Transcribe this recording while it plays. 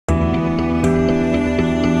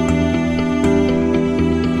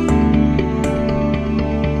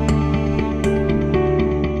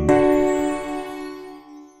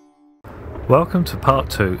Welcome to part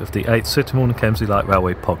 2 of the 8th Halt and Kemsley Light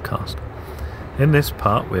Railway podcast. In this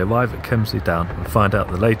part we arrive at Kemsley Down and find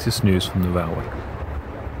out the latest news from the railway.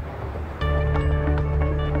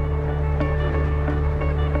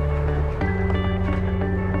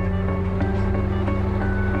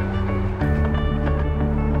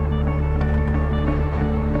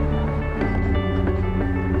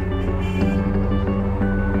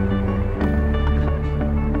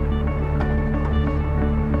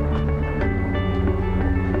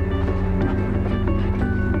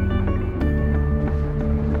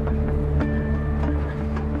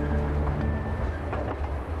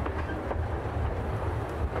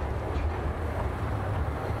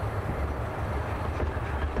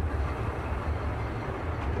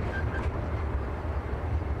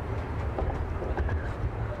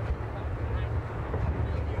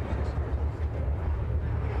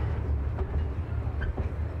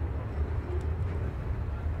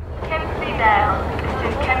 This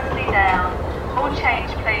is Kemsley Down. All change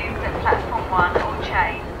please at platform 1, all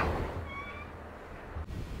change.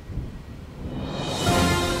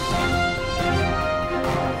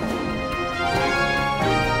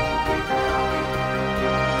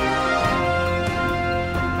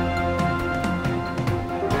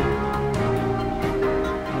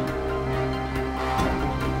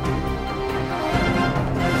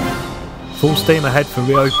 Full steam ahead for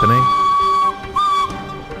reopening.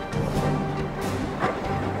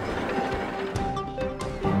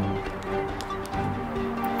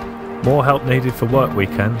 More help needed for work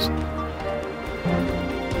weekends.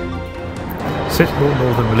 Sittingbourne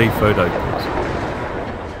Northern Relief Road opens.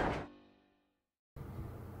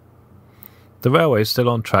 The railway is still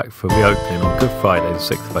on track for reopening on Good Friday the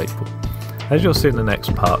 6th of April. As you'll see in the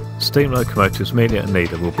next part, steam locomotives Melia and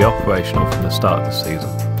Nida will be operational from the start of the season.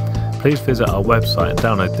 Please visit our website and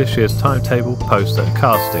download this year's timetable, poster and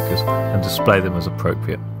car stickers and display them as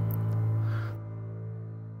appropriate.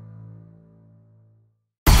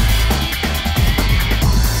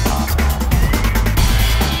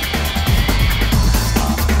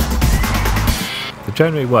 The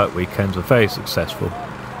January work weekends were very successful,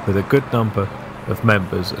 with a good number of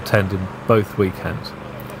members attending both weekends.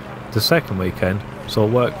 The second weekend saw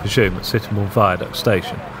work resume at Sittingbourne Viaduct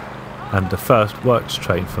Station, and the first works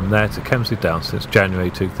train from there to Kemsley Down since January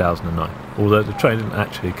 2009, although the train didn't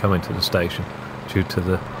actually come into the station due to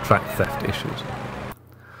the track theft issues.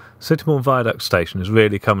 Sittingbourne Viaduct Station is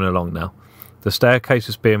really coming along now. The staircase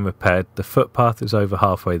is being repaired, the footpath is over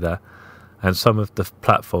halfway there, and some of the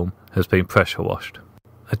platform has been pressure washed.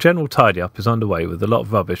 A general tidy up is underway with a lot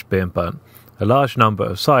of rubbish being burnt. A large number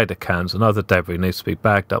of cider cans and other debris needs to be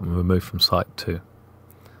bagged up and removed from site too.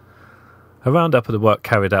 A roundup of the work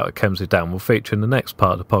carried out at Kemsley Down will feature in the next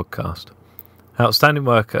part of the podcast. Outstanding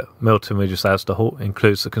work at Milton Regis Asda Halt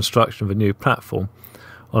includes the construction of a new platform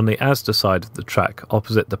on the Asda side of the track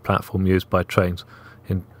opposite the platform used by trains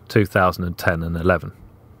in 2010 and 11.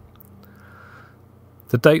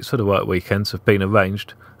 The dates for the work weekends have been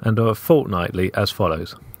arranged and are fortnightly as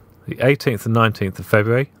follows: the 18th and 19th of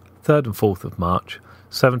February, 3rd and 4th of March,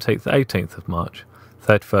 17th and 18th of March,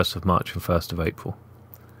 31st of March and 1st of April.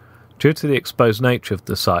 Due to the exposed nature of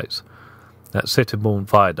the sites at Sittingbourne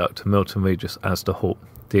Viaduct and Milton Regis Asda Halt,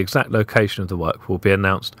 the exact location of the work will be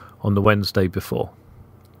announced on the Wednesday before.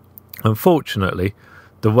 Unfortunately,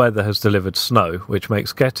 the weather has delivered snow, which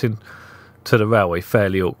makes getting to the railway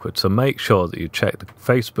fairly awkward, so make sure that you check the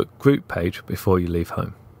Facebook group page before you leave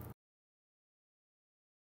home.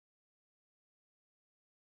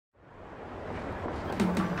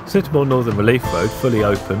 Sittingbourne Northern Relief Road fully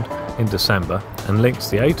opened in December and links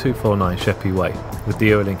the A249 Sheppey Way with the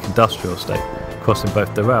Eurolink Industrial Estate, crossing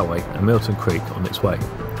both the railway and Milton Creek on its way.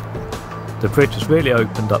 The bridge has really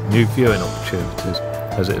opened up new viewing opportunities,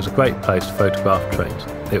 as it is a great place to photograph trains.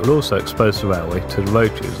 It will also expose the railway to the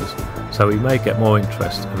road users, so we may get more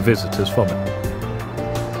interest and visitors from it.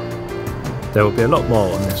 There will be a lot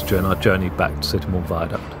more on this during our journey back to Sittingbourne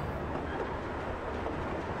Viaduct.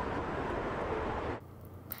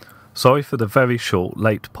 Sorry for the very short,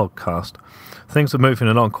 late podcast. Things are moving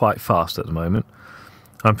along quite fast at the moment.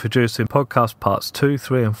 I'm producing podcast parts 2,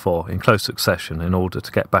 3 and 4 in close succession in order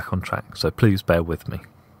to get back on track, so please bear with me.